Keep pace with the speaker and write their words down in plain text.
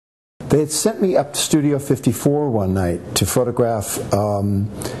They had sent me up to Studio 54 one night to photograph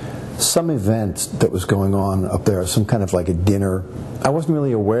some event that was going on up there, some kind of like a dinner. I wasn't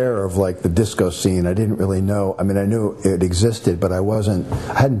really aware of like the disco scene. I didn't really know. I mean, I knew it existed, but I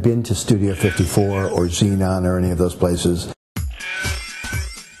hadn't been to Studio 54 or Xenon or any of those places.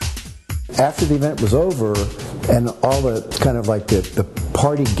 After the event was over and all the kind of like the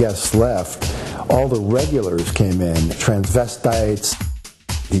party guests left, all the regulars came in, transvestites,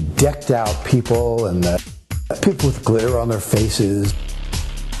 the decked out people and the people with glitter on their faces.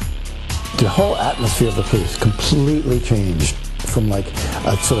 The whole atmosphere of the place completely changed from like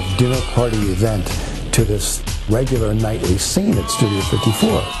a sort of dinner party event to this regular nightly scene at Studio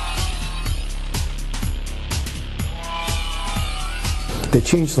 54. They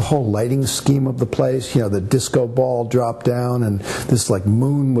changed the whole lighting scheme of the place. You know, the disco ball dropped down and this like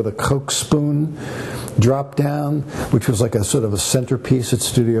moon with a Coke spoon dropped down, which was like a sort of a centerpiece at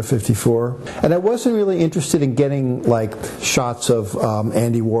Studio 54. And I wasn't really interested in getting like shots of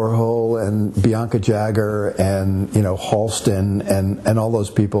Andy Warhol and Bianca Jagger and, you know, Halston and all those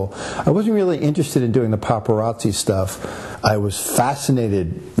people. I wasn't really interested in doing the paparazzi stuff. I was fascinated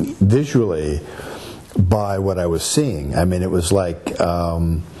visually by what I was seeing. I mean, it was like, you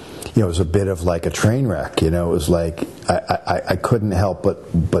know, it was a bit of like a train wreck. You know, it was like I couldn't help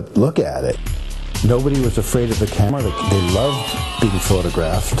but look at it. Nobody was afraid of the camera. They loved being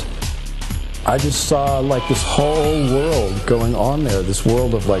photographed. I just saw like this whole world going on there, this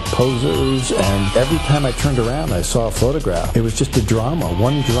world of like posers, and every time I turned around I saw a photograph. It was just a drama,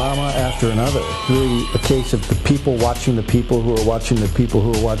 one drama after another. Really a case of the people watching the people who are watching the people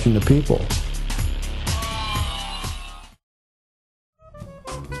who are watching the people.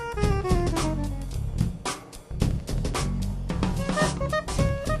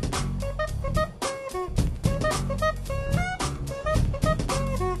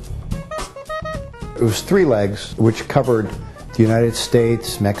 It was 3 legs, which covered the United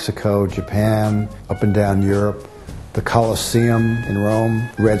States, Mexico, Japan, up and down Europe, the Colosseum in Rome,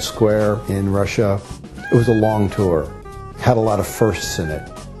 Red Square in Russia. It was a long tour. Had a lot of firsts in it.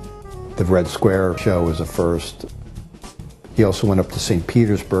 The Red Square show was a first. He also went up to St.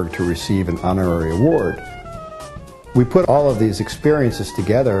 Petersburg to receive an honorary award. We put all of these experiences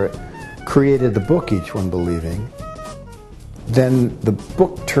together, created the book Each One Believing. Then the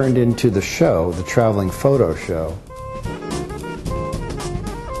book turned into the show, the traveling photo show.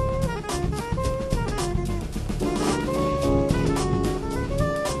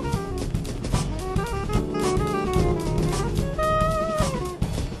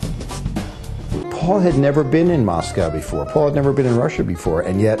 Paul had never been in Moscow before. Paul had never been in Russia before,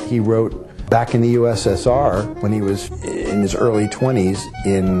 and yet he wrote back in the USSR when he was in his early 20s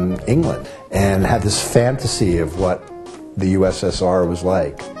in England and had this fantasy of what the USSR was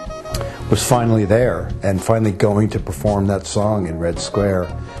like. Was finally there and finally going to perform that song in Red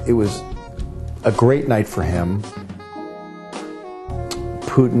Square. It was a great night for him.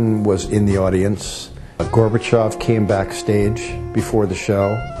 Putin was in the audience. Gorbachev came backstage before the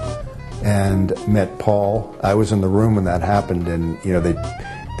show and met Paul. I was in the room when that happened, and you know,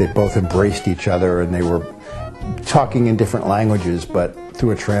 they both embraced each other, and they were talking in different languages but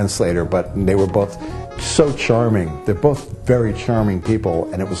through a translator, but they were both so charming. They're both very charming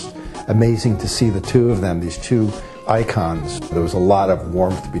people, and it was amazing to see the two of them, these two icons. There was a lot of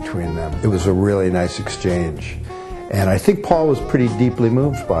warmth between them. It was a really nice exchange, and I think Paul was pretty deeply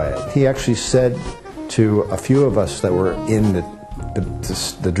moved by it. He actually said to a few of us that were in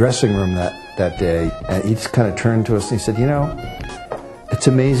the dressing room that day, and he just kind of turned to us and he said, you know, it's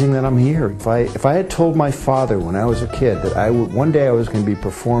amazing that I'm here. If I had told my father when I was a kid that one day I was going to be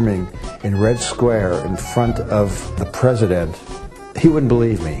performing in Red Square in front of the president, he wouldn't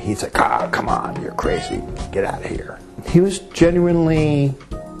believe me. He'd say, "Ah, come on, you're crazy. Get out of here." He was genuinely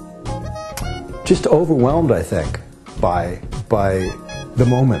just overwhelmed, I think, by the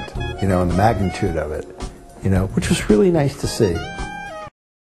moment, you know, and the magnitude of it, you know, which was really nice to see.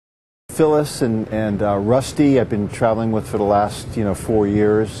 Phyllis and Rusty I've been traveling with for the last 4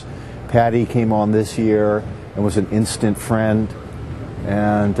 years. Patty came on this year and was an instant friend,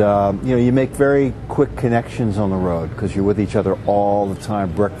 and you make very quick connections on the road because you're with each other all the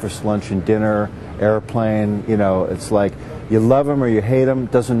time. Breakfast, lunch, and dinner, airplane. It's like you love them or you hate them.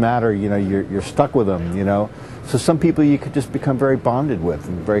 Doesn't matter. You're stuck with them. So some people you could just become very bonded with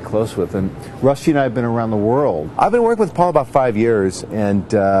and very close with. And Rusty and I have been around the world. I've been working with Paul about 5 years,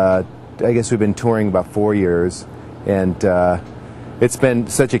 and I guess we've been touring about 4 years, and it's been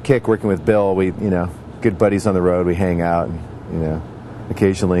such a kick working with Bill. We, good buddies on the road. We hang out, and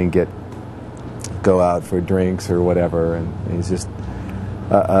occasionally go out for drinks or whatever. And he's just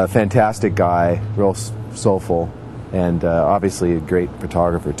a fantastic guy, real soulful, and obviously a great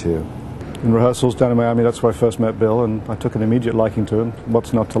photographer too. In rehearsals down in Miami, that's where I first met Bill, and I took an immediate liking to him.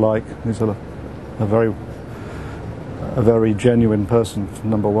 What's not to like? He's a very genuine person,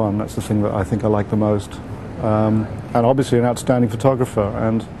 number one. That's the thing that I think I like the most. And obviously an outstanding photographer.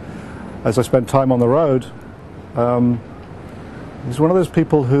 And as I spent time on the road, he's one of those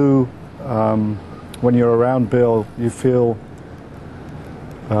people who, when you're around Bill, you feel,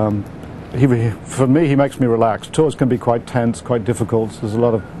 for me, he makes me relax. Tours can be quite tense, quite difficult. There's a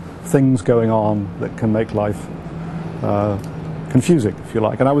lot of things going on that can make life confusing, if you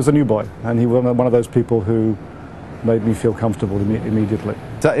like. And I was a new boy, and he was one of those people who made me feel comfortable immediately.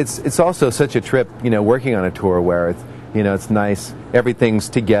 It's also such a trip, working on a tour where it's, it's nice, everything's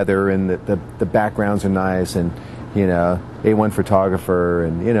together, and the backgrounds are nice, and A1 photographer,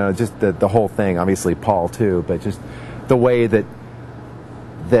 and just the whole thing. Obviously Paul too, but just the way that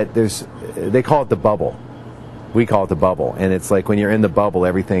they call it the bubble. We call it the bubble, and it's like when you're in the bubble,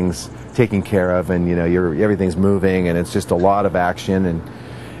 everything's taken care of, and everything's moving, and it's just a lot of action,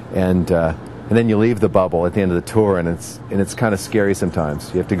 and then you leave the bubble at the end of the tour, and it's kind of scary sometimes.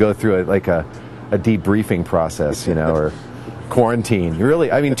 You have to go through a debriefing process, or quarantine.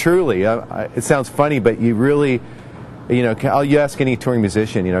 Really, I mean, truly, it sounds funny, but you really, you ask any touring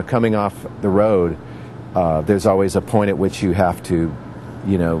musician, coming off the road, there's always a point at which you have to,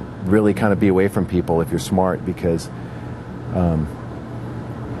 really kind of be away from people if you're smart, because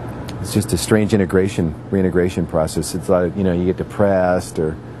it's just a strange reintegration process. It's like, you get depressed,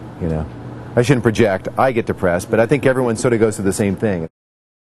 or, I shouldn't project, I get depressed, but I think everyone sort of goes through the same thing.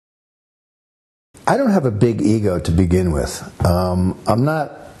 I don't have a big ego to begin with. I'm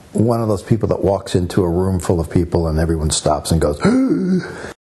not one of those people that walks into a room full of people and everyone stops and goes,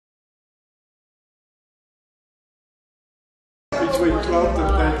 Between 12th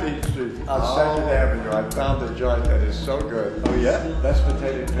and 13th Street on 2nd Avenue, I found a joint that is so good. Oh yeah? Best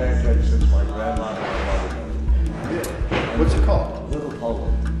potato pancakes since my grandma and my mother. Yeah. What's it called? Little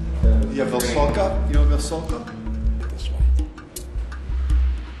Polo. You have Vilsoka? You know Vilsoka? This way.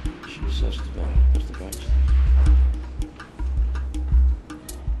 She says to go. What's the best?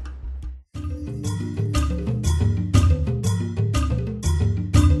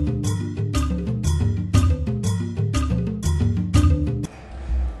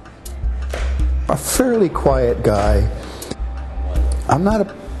 A fairly quiet guy. I'm not a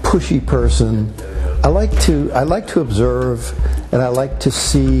pushy person. I like to observe, and I like to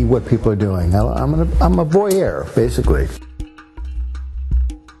see what people are doing. I'm a voyeur, basically.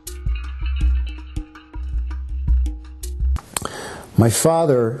 My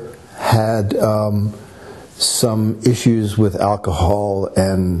father had some issues with alcohol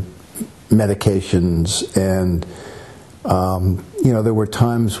and medications, and there were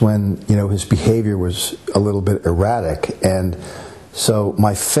times when his behavior was a little bit erratic, and so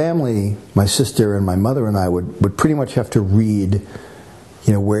my family, my sister and my mother and I would pretty much have to read,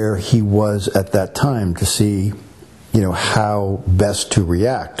 where he was at that time to see, how best to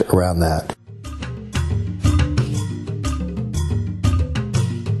react around that.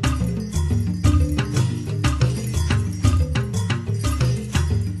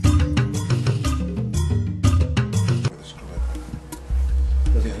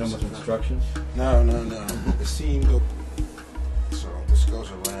 Does it come with instructions? No. The seam goes, so this goes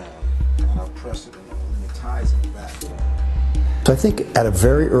around, and I'll press it, and it ties in the back. So I think at a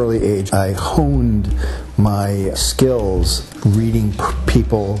very early age, I honed my skills reading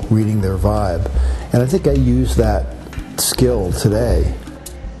people, reading their vibe, and I think I use that skill today.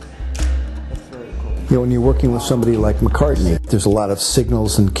 When you're working with somebody like McCartney, there's a lot of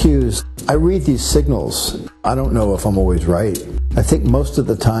signals and cues. I read these signals. I don't know if I'm always right. I think most of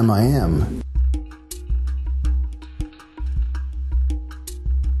the time I am.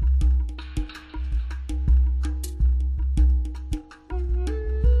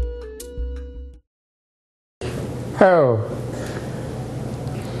 Oh.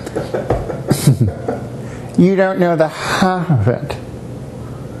 You don't know the half of it.